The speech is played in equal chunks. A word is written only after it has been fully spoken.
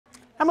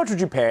How much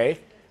would you pay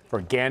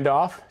for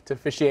Gandalf to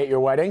officiate your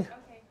wedding?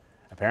 Okay.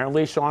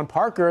 Apparently, Sean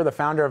Parker, the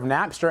founder of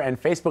Napster and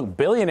Facebook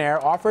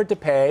billionaire, offered to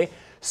pay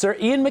Sir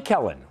Ian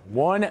McKellan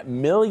 £1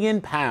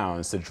 million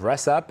to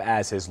dress up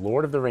as his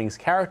Lord of the Rings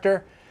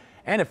character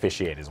and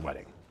officiate his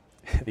wedding.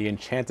 The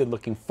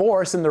enchanted-looking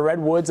forest in the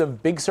redwoods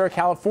of Big Sur,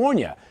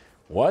 California,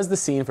 was the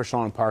scene for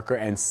Sean Parker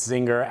and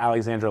singer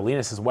Alexandra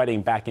Lenis'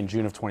 wedding back in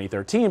June of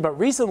 2013. But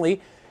recently,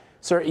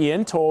 Sir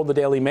Ian told the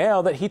Daily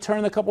Mail that he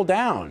turned the couple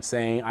down,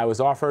 saying, "I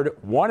was offered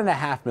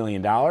 $1.5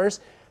 million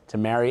to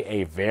marry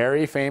a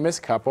very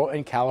famous couple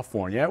in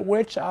California,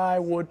 which I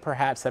would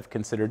perhaps have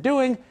considered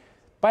doing,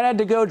 but I had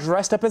to go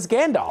dressed up as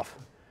Gandalf.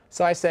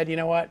 So I said, you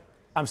know what?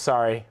 I'm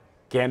sorry,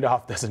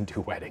 Gandalf doesn't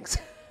do weddings."